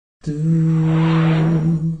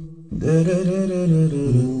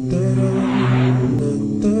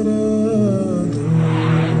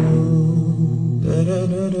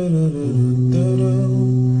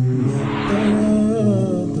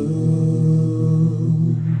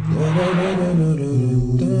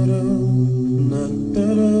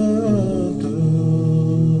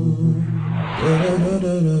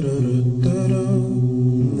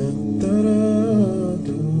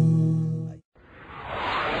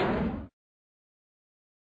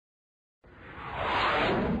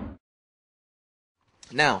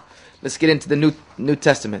Now, let's get into the New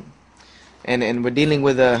Testament, and we're dealing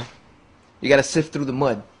with you got to sift through the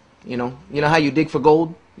mud. You know how you dig for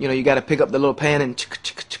gold. You got to pick up the little pan and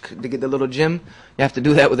to get the little gem. You have to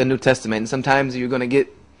do that with the New Testament. And sometimes you're gonna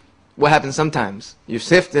get what happens. Sometimes you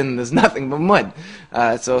sift and there's nothing but mud.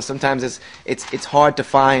 So sometimes it's hard to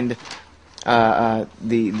find the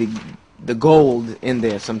gold in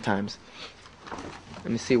there. Sometimes.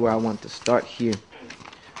 Let me see where I want to start here.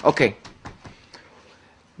 Okay.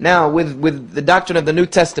 Now, with the doctrine of the New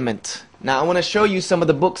Testament, now I want to show you some of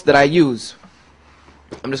the books that I use.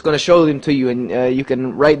 I'm just going to show them to you, and you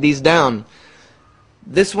can write these down.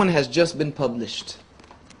 This one has just been published,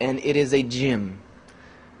 and it is a gem.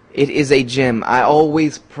 It is a gem. I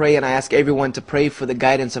always pray, and I ask everyone to pray for the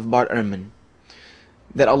guidance of Bart Ehrman.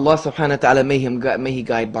 That Allah subhanahu wa ta'ala may he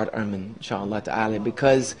guide Bart Ehrman, inshallah ta'ala,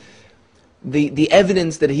 because the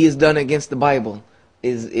evidence that he has done against the Bible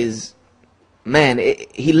is man,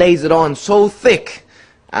 he lays it on so thick.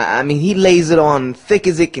 I mean, he lays it on thick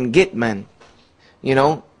as it can get, man.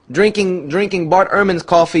 Drinking Bart Ehrman's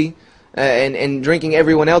coffee and drinking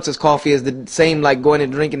everyone else's coffee is the same like going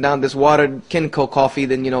and drinking down this watered Kenko coffee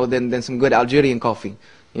than some good Algerian coffee,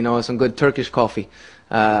 some good Turkish coffee.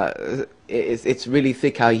 It's really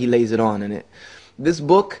thick how he lays it on. And this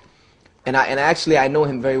book, and actually I know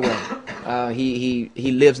him very well.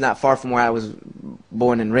 He lives not far from where I was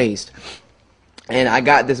born and raised. And I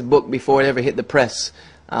got this book before it ever hit the press,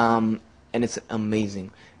 and it's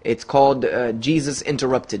amazing. It's called Jesus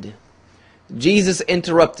Interrupted. Jesus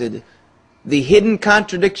Interrupted. The hidden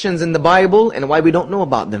contradictions in the Bible and why we don't know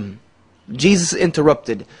about them. Jesus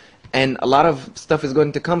Interrupted. And a lot of stuff is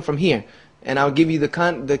going to come from here. And I'll give you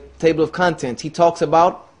the table of contents. He talks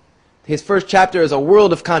about, his first chapter is a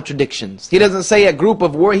world of contradictions. He doesn't say a group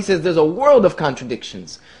of words, he says there's a world of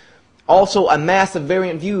contradictions. Also a mass of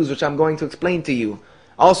variant views, which I'm going to explain to you.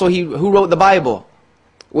 Also, who wrote the Bible,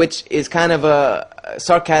 which is kind of a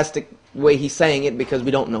sarcastic way he's saying it because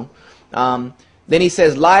we don't know. Then he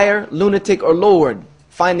says liar, lunatic, or Lord,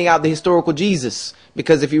 finding out the historical Jesus.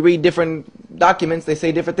 Because if you read different documents, they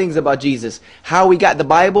say different things about Jesus. How we got the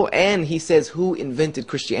Bible, and he says who invented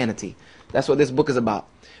Christianity. That's what this book is about.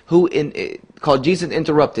 Called Jesus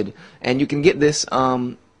Interrupted. And you can get this...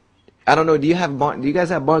 I don't know. Do you guys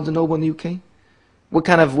have Barnes and Noble in the UK?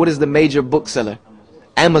 What is the major bookseller?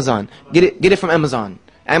 Amazon. Get it from Amazon.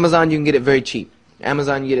 Amazon, you can get it very cheap.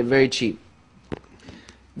 Amazon, you get it very cheap.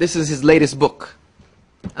 This is his latest book.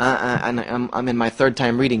 I'm in my third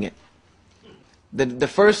time reading it. The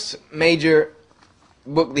first major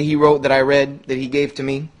book that he wrote that I read, that he gave to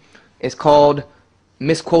me, is called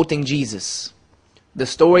Misquoting Jesus. The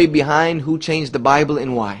story behind who changed the Bible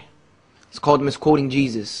and why. It's called Misquoting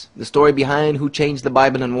Jesus. The story behind who changed the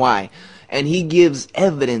Bible and why. And he gives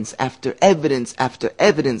evidence after evidence after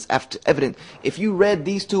evidence after evidence. If you read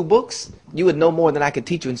these two books, you would know more than I could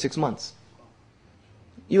teach you in 6 months.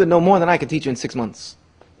 You would know more than I could teach you in 6 months.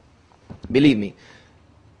 Believe me.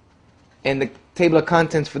 And the table of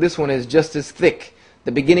contents for this one is just as thick.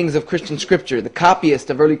 The beginnings of Christian scripture, the copyist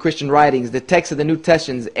of early Christian writings, the text of the New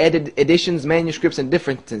Testament, editions, manuscripts, and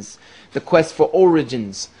differences, the quest for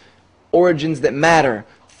origins that matter,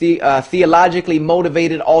 theologically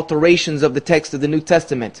motivated alterations of the text of the New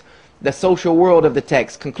Testament, the social world of the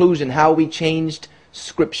text, conclusion, how we changed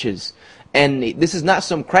scriptures. And this is not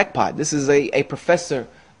some crackpot. This is a professor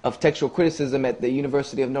of textual criticism at the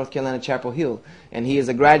University of North Carolina, Chapel Hill, and he is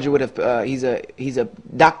a graduate of he's a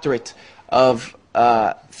doctorate of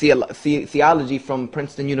theology from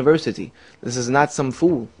Princeton University. This is not some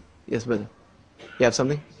fool. Yes, brother. You have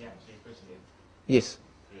something? Yes.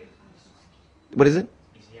 What is it?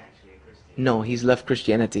 Is he actually a Christian? No, he's left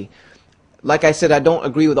Christianity. Like I said, I don't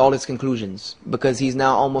agree with all his conclusions because he's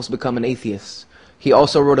now almost become an atheist. He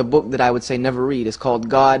also wrote a book that I would say never read. It's called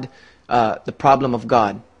God, The Problem of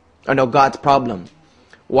God. Or no, God's Problem.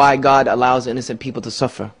 Why God allows innocent people to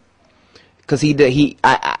suffer. Because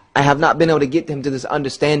I have not been able to get him to this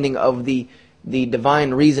understanding of the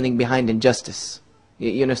divine reasoning behind injustice.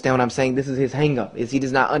 You understand what I'm saying? This is his hang-up. Is he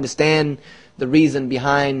does not understand the reason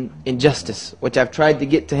behind injustice, which I've tried to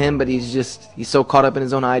get to him, but he's so caught up in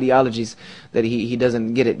his own ideologies that he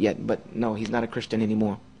doesn't get it yet. But no, he's not a Christian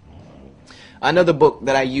anymore. Another book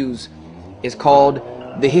that I use is called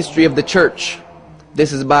The History of the Church.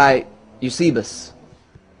 This is by Eusebius.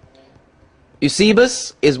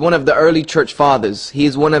 Eusebius is one of the early church fathers. He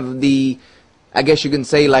is one of the, I guess you can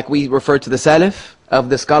say, like we refer to the Salaf, of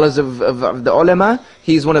the scholars of the ulama.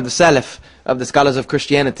 He's one of the Salaf of the scholars of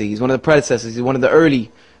Christianity. He's one of the predecessors. He's one of the early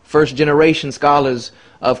first generation scholars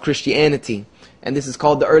of Christianity. And this is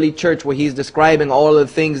called the early church, where he's describing all of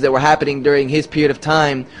the things that were happening during his period of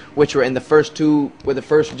time, which were in the first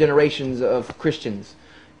generations of Christians.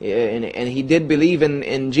 And he did believe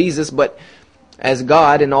in Jesus, but as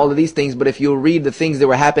God and all of these things. But if you'll read the things that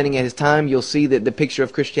were happening at his time, you'll see that the picture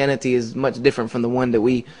of Christianity is much different from the one that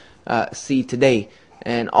we see today.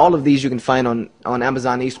 And all of these you can find on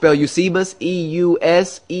Amazon. You spell Eusebius, E-U-S-E-B-I-U-S.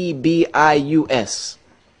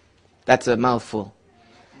 That's a mouthful.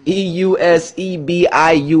 E-U-S-E-B-I-U-S.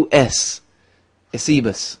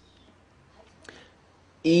 Eusebius.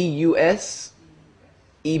 E-U-S-E-B-I-U-S.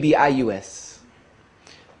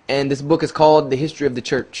 And this book is called The History of the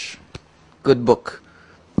Church. Good book,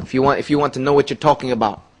 if you want to know what you're talking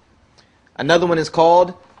about. Another one is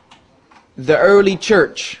called The Early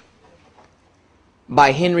Church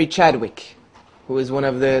by Henry Chadwick, who is one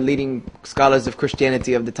of the leading scholars of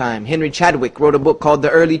Christianity of the time. Henry Chadwick wrote a book called The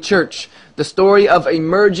Early Church, the story of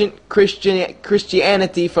emergent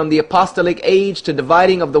Christianity from the apostolic age to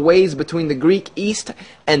dividing of the ways between the Greek East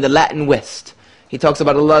and the Latin West. He talks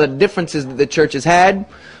about a lot of differences that the church has had,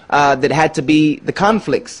 that had to be the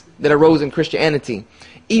conflicts that arose in Christianity,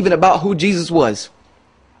 even about who Jesus was.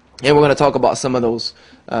 And we're going to talk about some of those,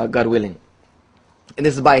 God willing. And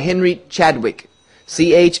this is by Henry Chadwick,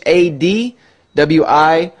 C-H-A-D-W-I-C-K.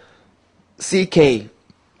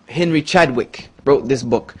 Henry Chadwick wrote this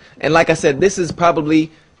book. And like I said, this is probably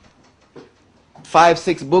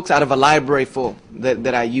 5-6 books out of a library full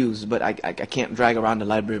that I use, but I can't drag around the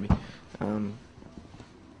library.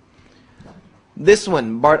 This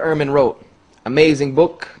one, Bart Ehrman wrote, amazing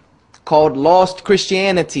book called Lost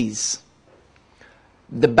Christianities,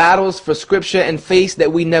 the battles for scripture and faith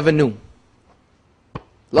that we never knew.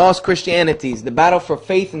 Lost Christianities, the battle for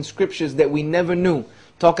faith and scriptures that we never knew.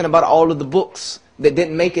 Talking about all of the books that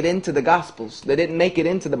didn't make it into the Gospels, that didn't make it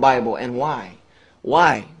into the Bible, and why?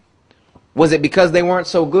 Why? Was it because they weren't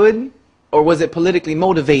so good? Or was it politically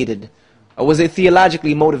motivated? Or was it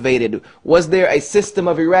theologically motivated? Was there a system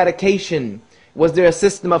of eradication? Was there a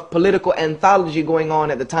system of political anthology going on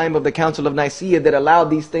at the time of the Council of Nicaea that allowed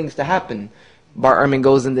these things to happen? Bart Ehrman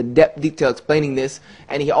goes into detail explaining this,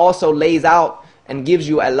 and he also lays out and gives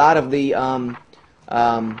you a lot of the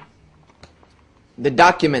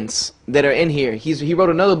documents that are in here. He wrote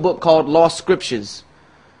another book called Lost Scriptures.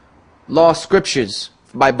 Lost Scriptures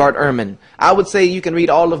by Bart Ehrman. I would say you can read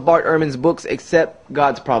all of Bart Ehrman's books except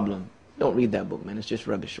God's Problem. Don't read that book, man. It's just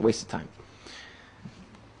rubbish. Waste of time.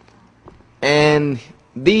 And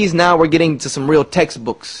these now we're getting to some real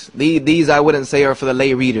textbooks. These I wouldn't say are for the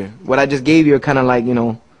lay reader. What I just gave you are kind of like,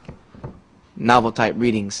 novel type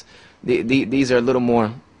readings. These are a little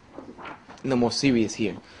more serious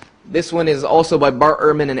here. This one is also by Bart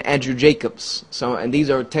Ehrman and Andrew Jacobs. And these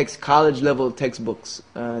are college level textbooks.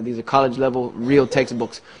 These are college level real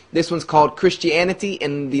textbooks. This one's called Christianity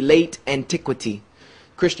in the Late Antiquity.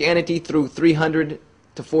 Christianity through 300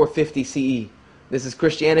 to 450 CE. This is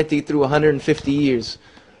Christianity through 150 years.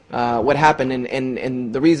 What happened,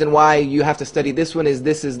 and the reason why you have to study this one is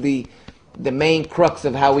this is the main crux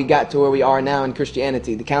of how we got to where we are now in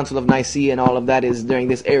Christianity. The Council of Nicaea and all of that is during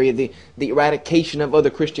this area. The eradication of other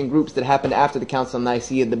Christian groups that happened after the Council of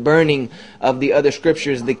Nicaea, the burning of the other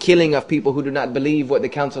scriptures, the killing of people who do not believe what the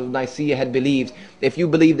Council of Nicaea had believed. If you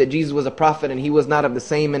believe that Jesus was a prophet and he was not of the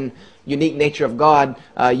same and unique nature of God,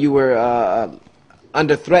 you were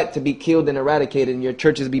under threat to be killed and eradicated, and your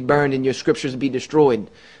churches be burned and your scriptures be destroyed.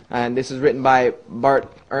 And this is written by Bart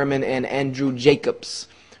Ehrman and Andrew Jacobs.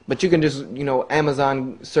 But you can just,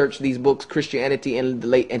 Amazon search these books, Christianity in the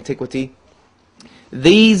Late Antiquity.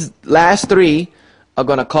 These last 3 are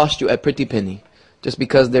going to cost you a pretty penny, just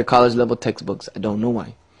because they're college level textbooks. I don't know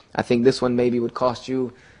why. I think this one maybe would cost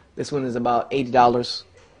you, this one is about $80.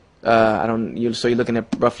 So you're looking at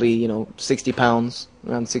roughly, 60 pounds,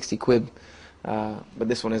 around 60 quid. But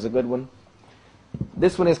this one is a good one.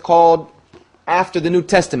 This one is called After the New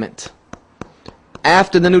Testament.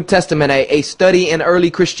 After the New Testament, a study in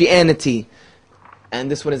early Christianity.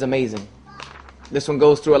 And this one is amazing. This one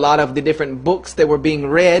goes through a lot of the different books that were being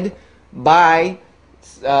read by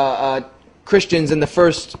Christians in the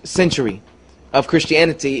first century. of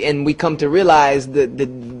Christianity, and we come to realize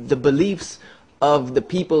the beliefs of the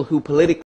people who politically